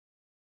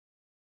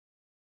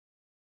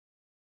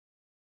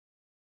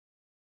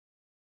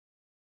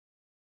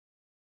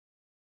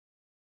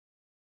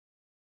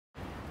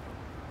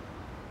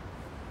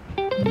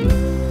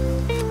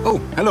Oh,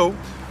 hello.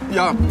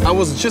 Yeah, I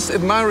was just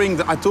admiring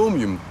the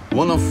Atomium,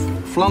 one of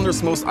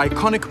Flanders' most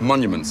iconic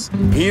monuments,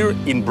 here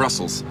in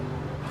Brussels.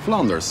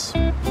 Flanders.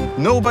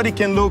 Nobody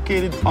can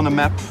locate it on a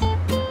map.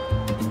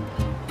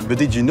 But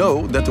did you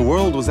know that the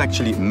world was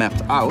actually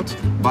mapped out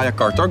by a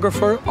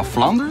cartographer of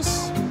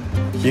Flanders?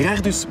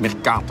 Gerardus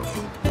Mercator.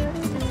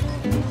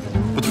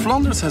 But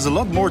Flanders has a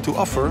lot more to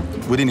offer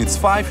within its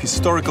 5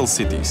 historical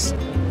cities.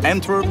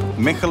 Antwerp,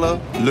 Mechelen,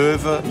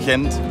 Leuven,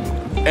 Ghent,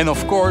 and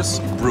of course,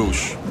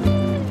 Bruges.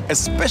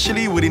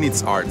 Especially within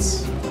its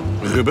arts.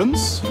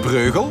 Rubens,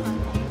 Bruegel,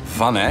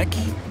 Van Eyck.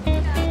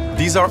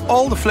 These are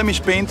all the Flemish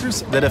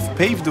painters that have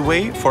paved the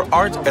way for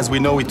art as we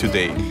know it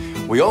today.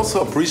 We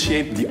also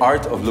appreciate the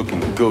art of looking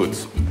good.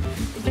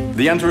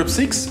 The Antwerp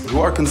Six, who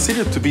are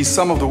considered to be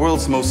some of the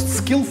world's most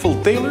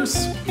skillful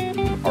tailors,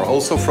 are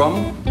also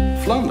from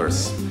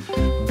Flanders.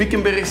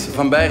 Bickenbergs,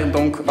 Van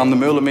Beirendonck, Anne de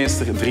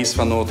Meulemeester, Dries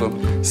van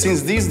Noten.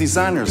 Since these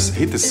designers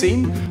hit the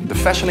scene, the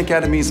fashion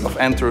academies of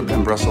Antwerp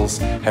and Brussels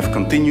have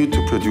continued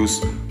to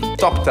produce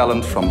top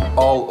talent from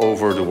all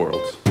over the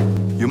world.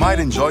 You might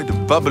enjoy the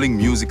bubbling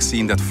music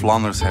scene that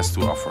Flanders has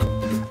to offer.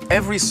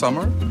 Every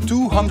summer,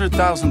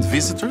 200,000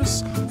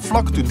 visitors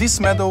flock to this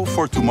meadow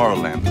for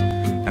Tomorrowland.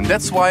 And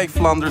that's why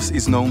Flanders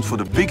is known for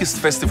the biggest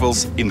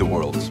festivals in the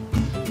world,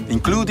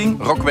 including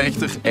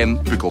Rockwerchter and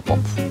Pukkelpop.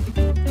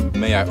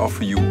 May I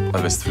offer you a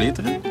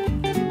Westvleteren?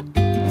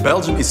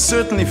 Belgium is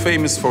certainly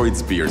famous for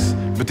its beers,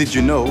 but did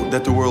you know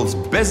that the world's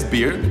best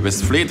beer,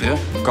 Westvleteren,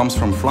 comes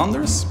from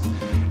Flanders?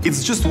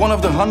 It's just one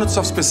of the hundreds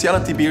of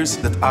specialty beers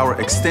that our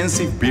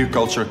extensive beer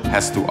culture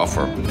has to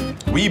offer.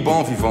 We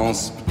bon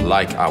vivants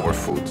like our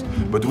food,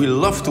 but we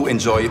love to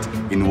enjoy it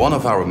in one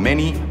of our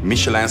many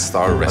Michelin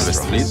star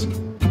restaurants.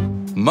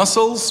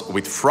 Mussels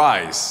with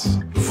fries,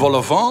 vol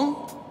au vent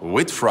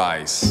with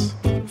fries,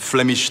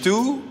 Flemish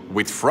stew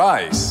with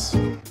fries,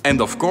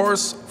 and of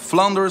course,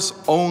 Flanders'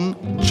 own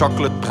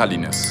chocolate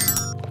pralines.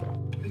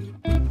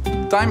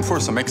 Time for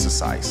some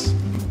exercise.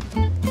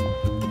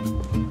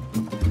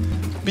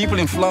 People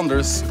in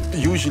Flanders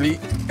usually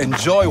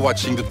enjoy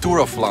watching the Tour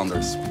of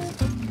Flanders,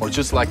 or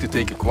just like to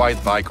take a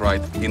quiet bike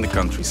ride in the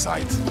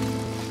countryside.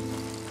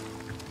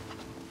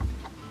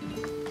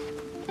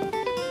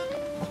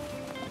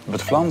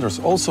 But Flanders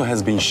also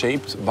has been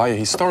shaped by a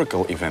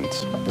historical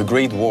event, the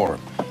Great War,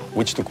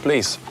 which took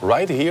place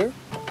right here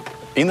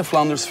in the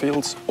Flanders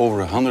fields over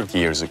 100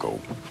 years ago.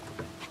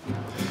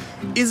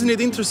 Isn't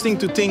it interesting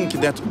to think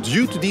that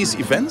due to these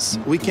events,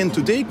 we can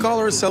today call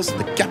ourselves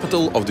the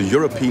capital of the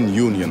European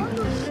Union?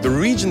 The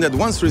region that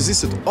once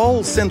resisted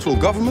all central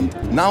government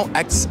now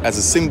acts as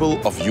a symbol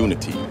of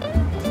unity.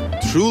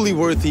 Truly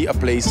worthy a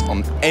place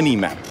on any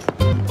map.